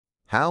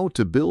How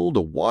to build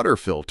a water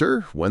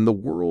filter when the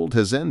world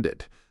has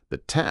ended. The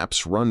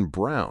taps run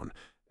brown,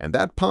 and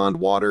that pond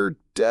water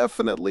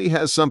definitely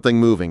has something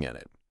moving in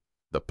it.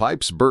 The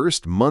pipes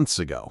burst months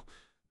ago.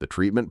 The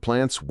treatment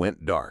plants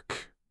went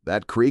dark.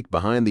 That creek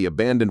behind the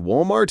abandoned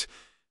Walmart,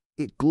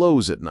 it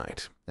glows at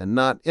night, and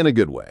not in a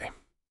good way.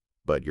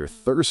 But you're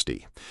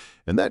thirsty,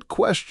 and that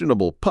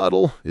questionable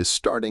puddle is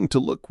starting to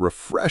look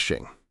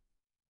refreshing.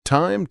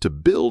 Time to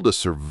build a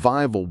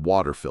survival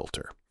water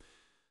filter.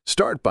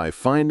 Start by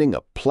finding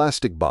a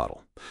plastic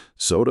bottle,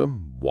 soda,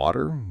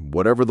 water,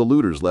 whatever the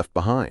looters left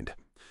behind.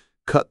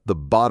 Cut the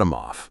bottom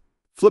off.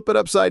 Flip it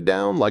upside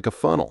down like a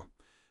funnel.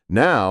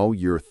 Now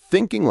you're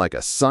thinking like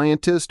a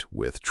scientist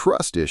with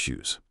trust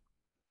issues.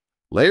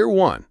 Layer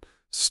 1.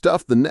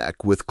 Stuff the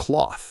neck with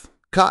cloth,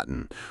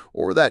 cotton,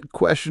 or that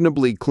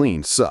questionably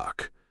clean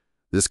sock.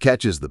 This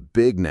catches the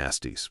big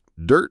nasties: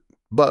 dirt,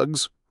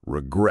 bugs,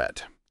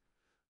 regret.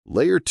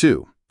 Layer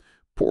 2.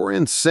 Pour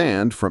in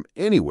sand from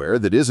anywhere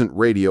that isn't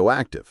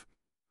radioactive.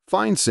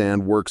 Fine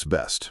sand works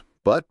best,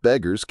 but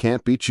beggars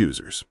can't be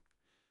choosers.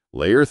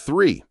 Layer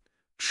 3.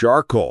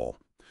 Charcoal.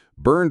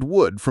 Burned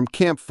wood from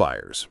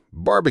campfires,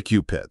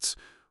 barbecue pits,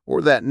 or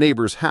that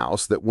neighbor's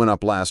house that went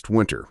up last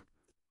winter.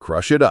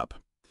 Crush it up.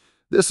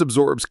 This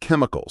absorbs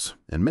chemicals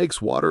and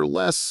makes water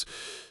less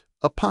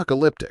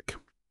apocalyptic.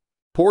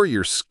 Pour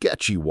your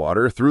sketchy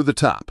water through the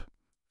top.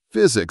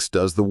 Physics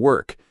does the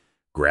work.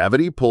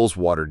 Gravity pulls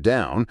water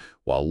down,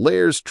 while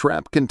layers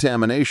trap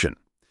contamination.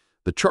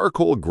 The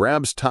charcoal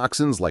grabs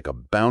toxins like a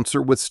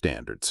bouncer with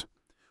standards.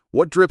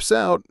 What drips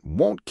out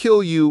won't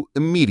kill you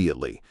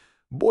immediately.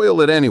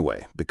 Boil it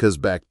anyway, because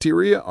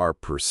bacteria are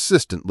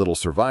persistent little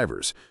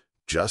survivors,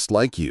 just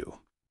like you.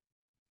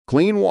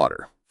 Clean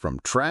water from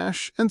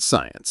trash and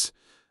science.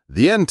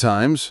 The end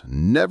times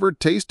never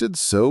tasted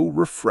so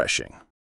refreshing.